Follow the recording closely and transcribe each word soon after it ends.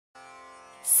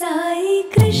Sai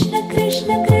Krishna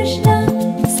Krishna Krishna,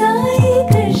 Sai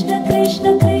Krishna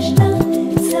Krishna Krishna,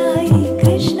 Sai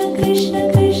Krishna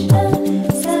Krishna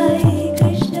Krishna, Sai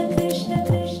Krishna Krishna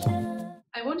Krishna.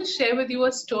 I want to share with you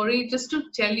a story just to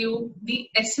tell you the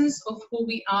essence of who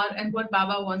we are and what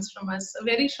Baba wants from us. A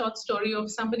very short story of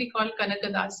somebody called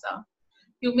Kanakadasa.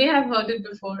 You may have heard it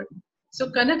before. So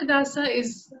Kanakadasa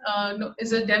is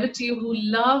a devotee who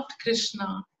loved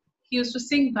Krishna. He used to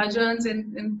sing bhajans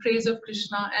in praise of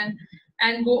Krishna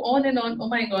and go on and on. Oh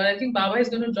my God, I think Baba is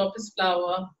going to drop his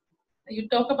flower. You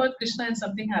talk about Krishna and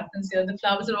something happens here. The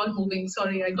flowers are all moving.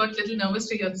 Sorry, I got a little nervous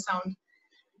to hear the sound.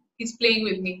 He's playing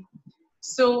with me.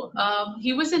 So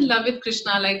he was in love with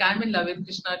Krishna, like I'm in love with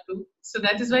Krishna too. So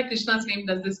that is why Krishna's name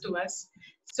does this to us.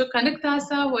 So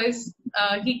Kanakadasa was,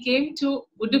 he came to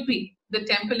Udupi, the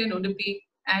temple in Udupi,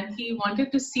 and he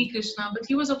wanted to see Krishna, but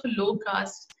he was of a low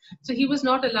caste. So he was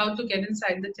not allowed to get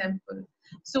inside the temple.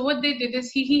 So what they did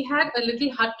is he had a little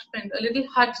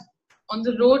hut on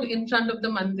the road in front of the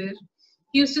mandir.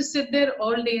 He used to sit there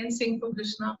all day and sing for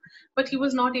Krishna, but he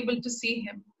was not able to see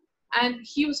him. And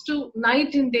he used to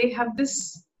night and day have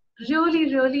this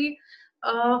really,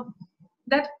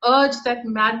 that urge, that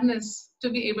madness to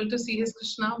be able to see his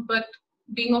Krishna. But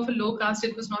being of a low caste,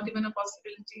 it was not even a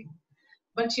possibility.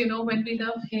 But you know, when we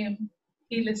love him,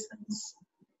 he listens.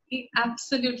 He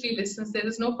absolutely listens. There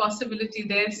is no possibility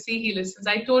there. See, he listens.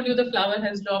 I told you the flower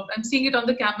has dropped. I'm seeing it on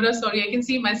the camera. Sorry, I can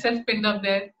see myself pinned up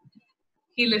there.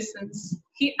 He listens.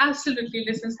 He absolutely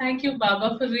listens. Thank you,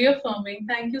 Baba, for reaffirming.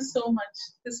 Thank you so much.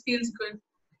 This feels good.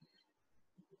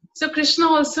 So Krishna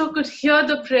also could hear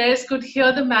the prayers, could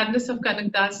hear the madness of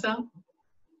Kanakadasa.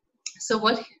 So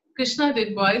what Krishna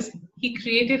did was, he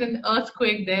created an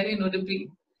earthquake there in Udupi.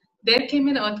 There came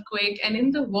an earthquake, and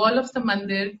in the wall of the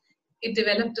mandir, it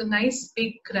developed a nice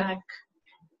big crack.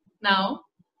 Now,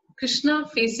 Krishna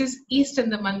faces east in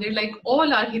the mandir. Like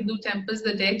all our Hindu temples,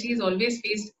 the deities always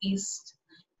faced east.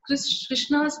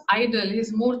 Krishna's idol,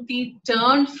 his murti,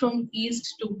 turned from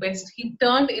east to west. He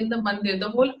turned in the mandir. The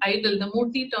whole idol, the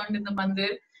murti, turned in the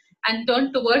mandir and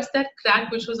turned towards that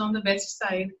crack which was on the west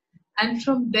side. And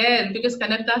from there, because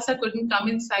Kanakadasa couldn't come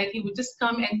inside, he would just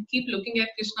come and keep looking at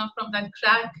Krishna from that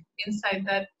crack inside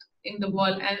that, in the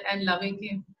wall, and loving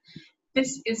him.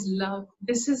 This is love.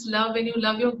 This is love when you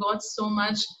love your God so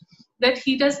much that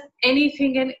he does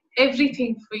anything and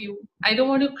everything for you. I don't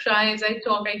want to cry as I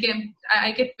talk.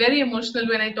 I get very emotional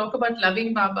when I talk about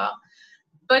loving Baba.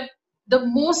 But the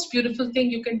most beautiful thing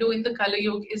you can do in the Kali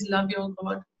Yuga is love your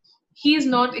God. He is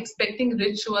not expecting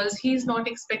rituals. He is not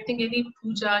expecting any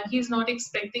puja. He is not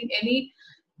expecting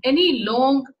any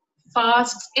long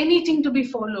fasts, anything to be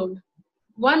followed.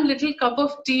 One little cup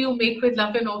of tea you make with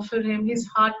love and offer him, his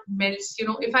heart melts. You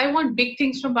know, if I want big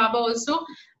things from Baba also,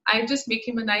 I just make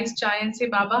him a nice chai and say,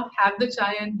 Baba, have the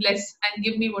chai and bless and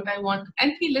give me what I want.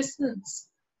 And he listens.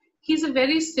 He's a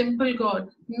very simple God.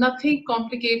 Nothing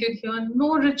complicated here.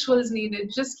 No rituals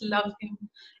needed. Just love him.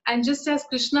 And just as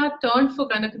Krishna turned for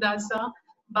Kanakadasa,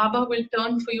 Baba will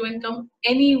turn for you and come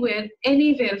anywhere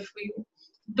for you.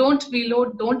 Don't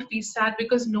reload. Don't be sad,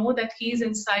 because know that he is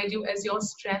inside you as your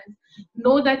strength.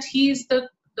 Know that he is the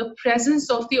presence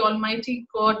of the Almighty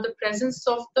God, the presence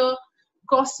of the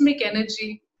cosmic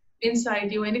energy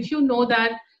inside you. And if you know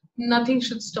that, nothing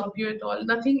should stop you at all.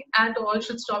 Nothing at all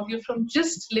should stop you from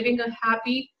just living a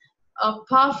happy,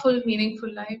 powerful,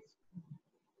 meaningful life.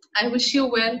 I wish you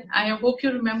well. I hope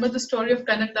you remember the story of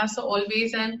Kanakadasa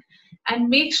always, and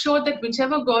make sure that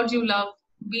whichever God you love,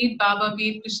 be it Baba,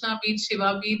 be it Krishna, be it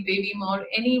Shiva, be it Devi Ma, or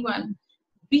anyone,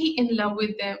 be in love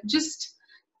with them. Just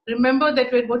remember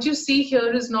that what you see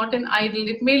here is not an idol.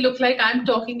 It may look like I'm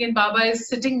talking and Baba is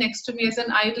sitting next to me as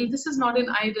an idol. This is not an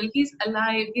idol. He's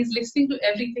alive. He's listening to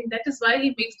everything. That is why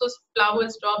he makes those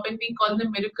flowers drop and we call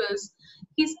them miracles.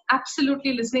 He's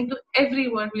absolutely listening to every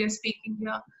word we are speaking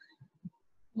here.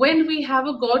 When we have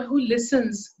a God who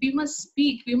listens, we must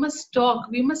speak, we must talk,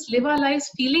 we must live our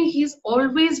lives feeling he's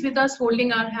always with us,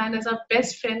 holding our hand as our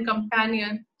best friend,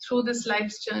 companion through this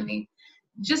life's journey.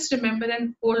 Just remember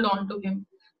and hold on to him.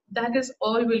 That is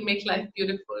all will make life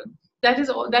beautiful. That is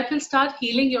all. That will start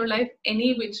healing your life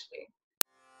any which way.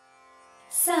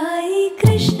 Sai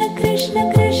Krishna Krishna